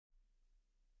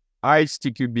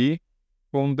ISTQB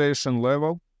Foundation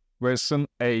Level Question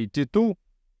 82.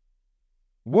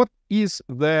 What is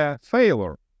the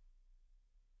failure?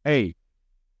 A.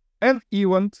 An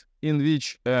event in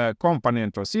which a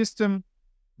component or system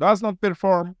does not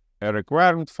perform a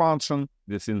required function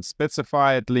within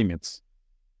specified limits.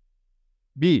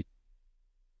 B.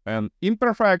 An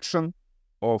imperfection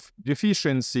of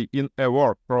deficiency in a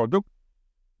work product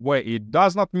where it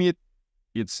does not meet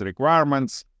its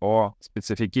requirements or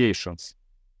specifications.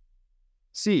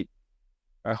 C.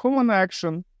 A human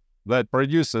action that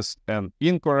produces an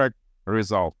incorrect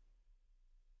result.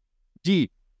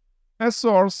 D. A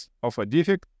source of a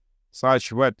defect such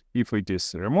that if it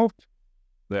is removed,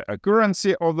 the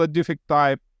accuracy of the defect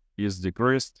type is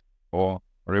decreased or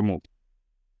removed.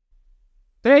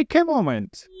 Take a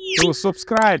moment to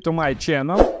subscribe to my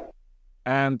channel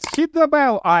and hit the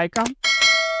bell icon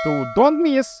to don't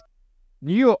miss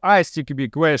new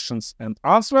ISTQB questions and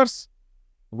answers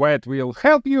that will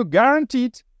help you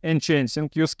guaranteed enhancing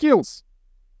your skills.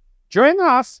 Join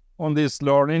us on this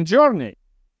learning journey.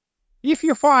 If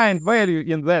you find value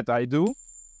in that I do,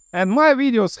 and my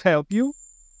videos help you,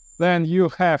 then you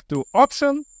have two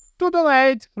options to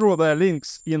donate through the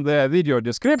links in the video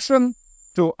description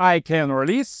to I can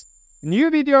release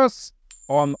new videos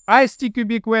on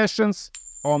ISTQB questions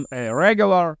on a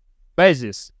regular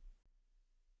basis.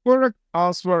 Correct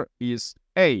answer is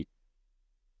A.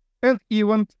 An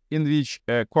event in which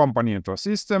a component or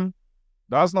system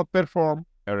does not perform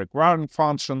a required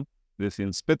function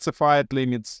within specified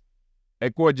limits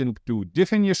according to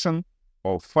definition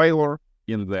of failure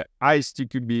in the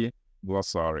ISTQB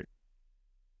glossary.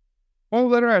 All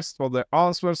the rest of the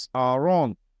answers are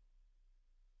wrong.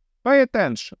 Pay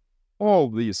attention, all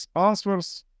these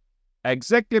answers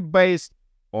exactly based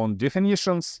on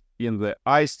definitions in the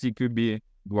ISTQB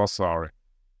glossary.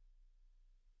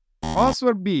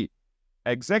 Answer B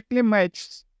exactly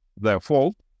matches the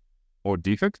fault or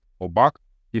defect or bug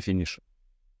definition.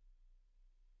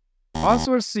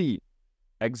 Answer C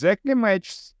exactly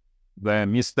matches the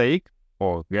mistake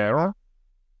or error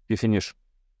definition.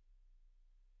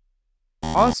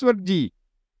 Answer D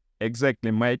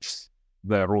exactly matches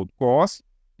the root cause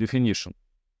definition.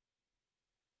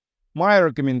 My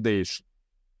recommendation: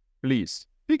 please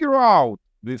figure out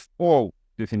with all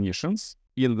definitions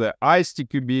in the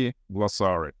ISTQB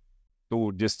glossary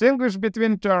to distinguish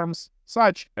between terms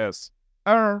such as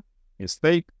error,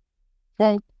 mistake,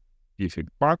 fault, defect,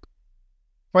 bug,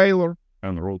 failure,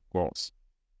 and root cause.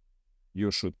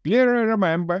 You should clearly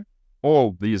remember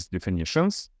all these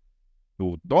definitions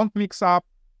to don't mix up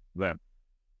them.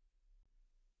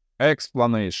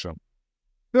 Explanation.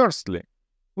 Firstly,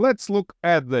 let's look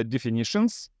at the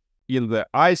definitions in the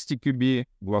ISTQB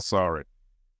glossary.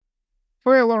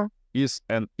 Failure is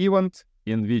an event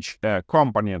in which a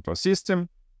component or system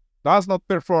does not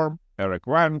perform a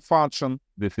required function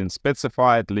within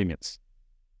specified limits.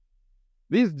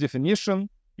 This definition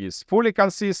is fully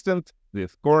consistent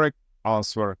with correct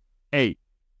answer A.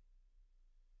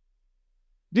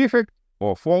 Defect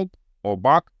or fault or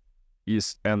bug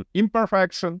is an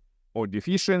imperfection or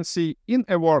deficiency in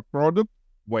a work product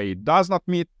where it does not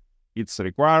meet its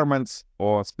requirements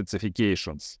or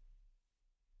specifications.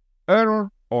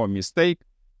 Error or mistake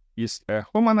is a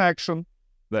human action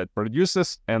that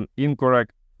produces an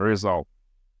incorrect result.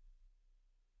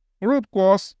 Root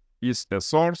cause is a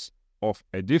source of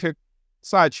a defect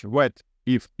such that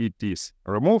if it is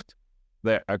removed,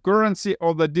 the accuracy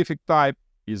of the defect type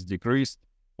is decreased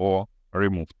or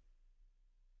removed.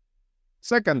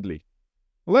 Secondly,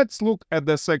 let's look at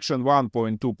the section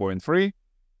 1.2.3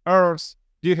 errors,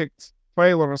 defects,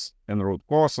 failures, and root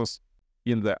causes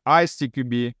in the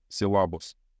ISTQB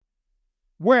syllabus,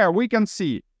 where we can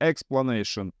see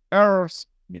explanation errors,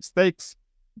 mistakes,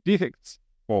 defects,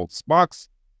 faults, bugs,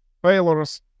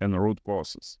 failures, and root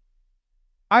causes.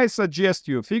 I suggest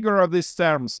you figure these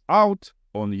terms out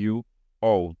on your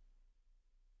own.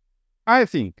 I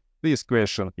think this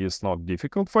question is not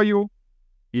difficult for you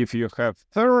if you have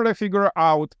thoroughly figured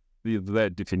out the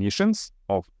definitions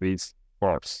of this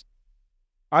course.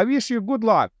 I wish you good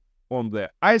luck on the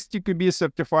ISTQB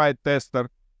Certified Tester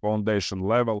Foundation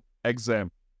Level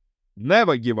exam.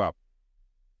 Never give up.